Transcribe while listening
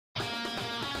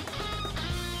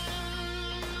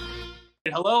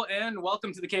Hello and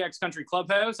welcome to the KX Country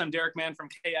Clubhouse. I'm Derek Mann from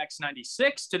KX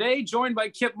 96. Today, joined by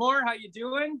Kip Moore. How you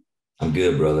doing? I'm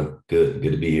good, brother. Good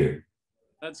to be here.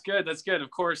 That's good.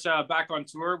 Of course, back on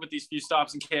tour with these few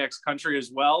stops in KX Country as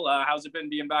well. How's it been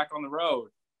being back on the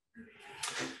road?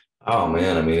 Oh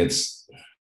man, I mean, it's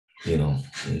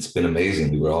been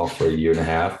amazing. We were off for a year and a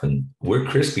half, and we're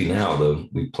crispy now. Though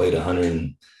we played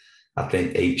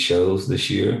 8 shows this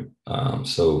year,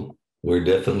 so we're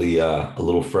definitely a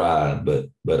little fried, but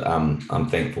I'm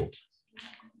thankful.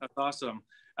 That's awesome.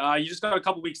 You just got a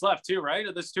couple weeks left too, right,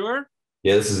 of this tour?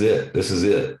 Yeah, this is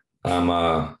it.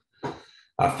 I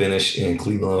finished in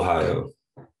Cleveland, Ohio.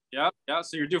 Yeah.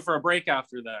 So you're due for a break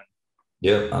after that.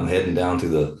 Yep, I'm heading down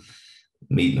to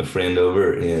meeting a friend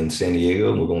over in San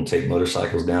Diego. We're going to take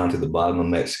motorcycles down to the bottom of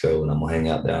Mexico, and I'm going to hang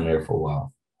out down there for a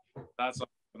while. That's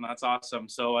awesome.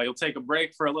 So you'll take a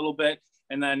break for a little bit,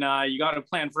 and then you got a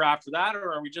plan for after that,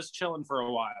 or are we just chilling for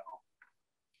a while?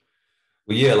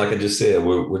 Well, yeah, like I just said,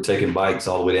 we're taking bikes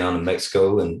all the way down to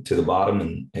Mexico and to the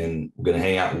bottom, and we're going to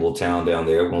hang out in a little town down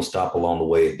there. We're going to stop along the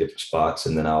way at different spots,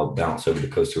 and then I'll bounce over to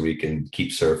Costa Rica and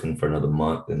keep surfing for another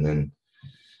month, and then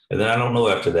I don't know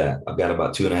after that. I've got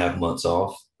about 2.5 months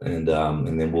off, and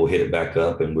then we'll hit it back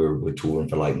up, and we're touring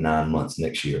for like 9 months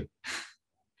next year.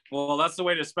 Well, that's the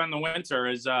way to spend the winter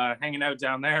is hanging out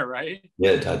down there, right?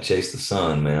 Yeah, I chase the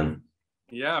sun, man.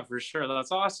 Yeah, for sure.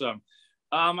 That's awesome.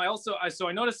 I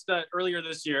noticed that earlier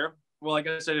this year, well, I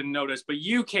guess I didn't notice, but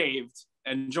you caved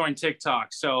and joined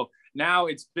TikTok. So now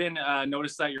it's been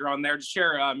noticed that you're on there to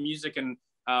share music and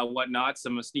whatnot,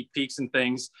 some sneak peeks and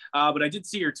things. But I did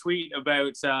see your tweet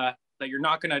about that you're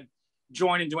not going to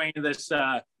join and do any of this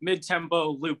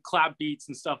mid-tempo loop clap beats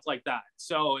and stuff like that.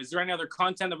 So is there any other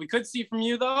content that we could see from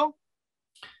you, though?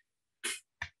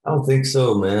 I don't think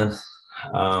so, man.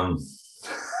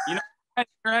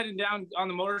 You're heading down on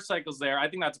the motorcycles there. I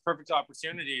think that's a perfect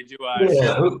opportunity to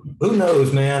yeah, who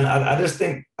knows, man. I just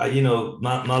think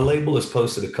my label has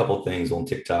posted a couple things on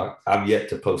TikTok. I've yet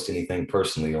to post anything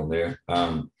personally on there.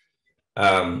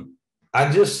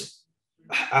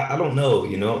 I don't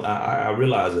know, I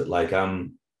realize it, like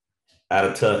I'm out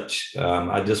of touch.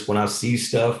 When I see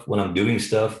stuff, when I'm doing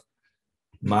stuff,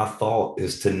 my thought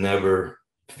is to never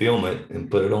film it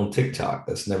and put it on TikTok.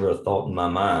 That's never a thought in my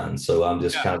mind. So I'm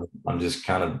just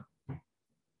kind of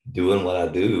doing what I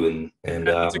do. And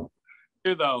that's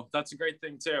a great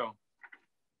thing too.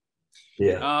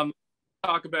 Yeah.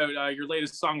 Talk about your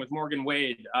latest song with Morgan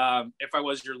Wade, If I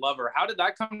Was Your Lover. How did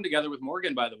that come together with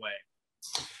Morgan, by the way?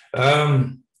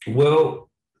 Well,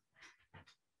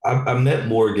 I met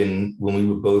Morgan when we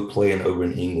were both playing over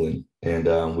in England, and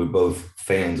we're both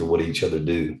fans of what each other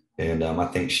do. And I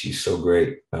think she's so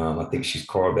great. I think she's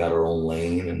carved out her own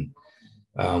lane.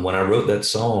 And when I wrote that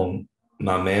song,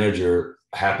 my manager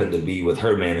happened to be with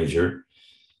her manager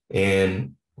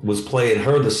and was playing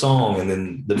her the song. And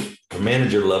then her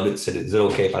manager loved it, said, "Is it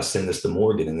okay if I send this to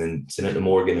Morgan?" And then sent it to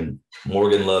Morgan, and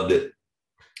Morgan loved it.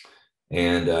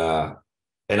 And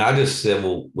I just said,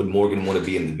 "Well, would Morgan want to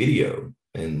be in the video?"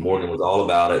 And Morgan was all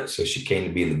about it. So she came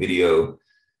to be in the video,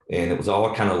 and it was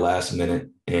all kind of last minute.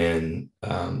 And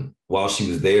while she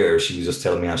was there, she was just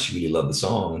telling me how she really loved the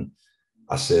song. And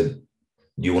I said,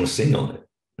 "Do you want to sing on it?"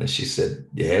 And she said,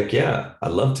 "Yeah, heck yeah,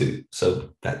 I'd love to."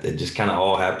 So it just kind of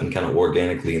all happened kind of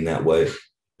organically in that way.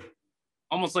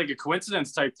 Almost like a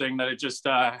coincidence type thing that it just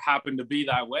happened to be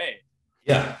that way.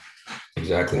 Yeah,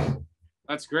 exactly.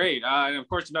 That's great. And of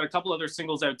course, you've got a couple other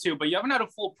singles out too, but you haven't had a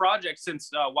full project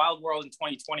since Wild World in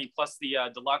 2020, plus the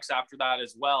deluxe after that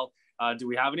as well. Do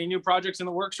we have any new projects in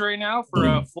the works right now for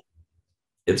a full?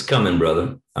 It's coming,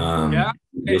 brother. Yeah.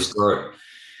 You'll start.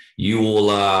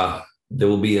 There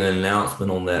will be an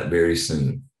announcement on that very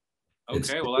soon.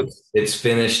 Okay. It's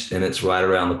finished and it's right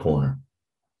around the corner.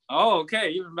 Oh,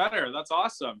 okay. Even better. That's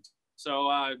awesome. So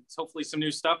hopefully some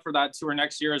new stuff for that tour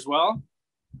next year as well.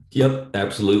 Yep,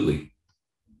 absolutely.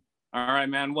 All right,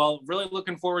 man. Well, really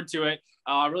looking forward to it.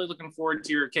 Really looking forward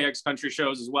to your KX Country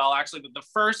shows as well. Actually, the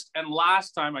first and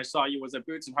last time I saw you was at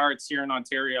Boots and Hearts here in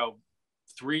Ontario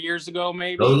 3 years ago,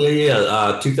 maybe. Oh,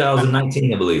 yeah.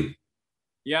 2019, I believe.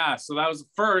 Yeah, so that was the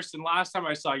first and last time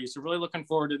I saw you. So really looking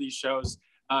forward to these shows.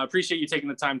 Appreciate you taking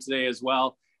the time today as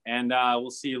well. And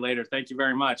we'll see you later. Thank you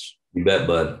very much. You bet,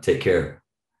 bud. Take care.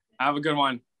 Have a good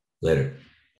one. Later.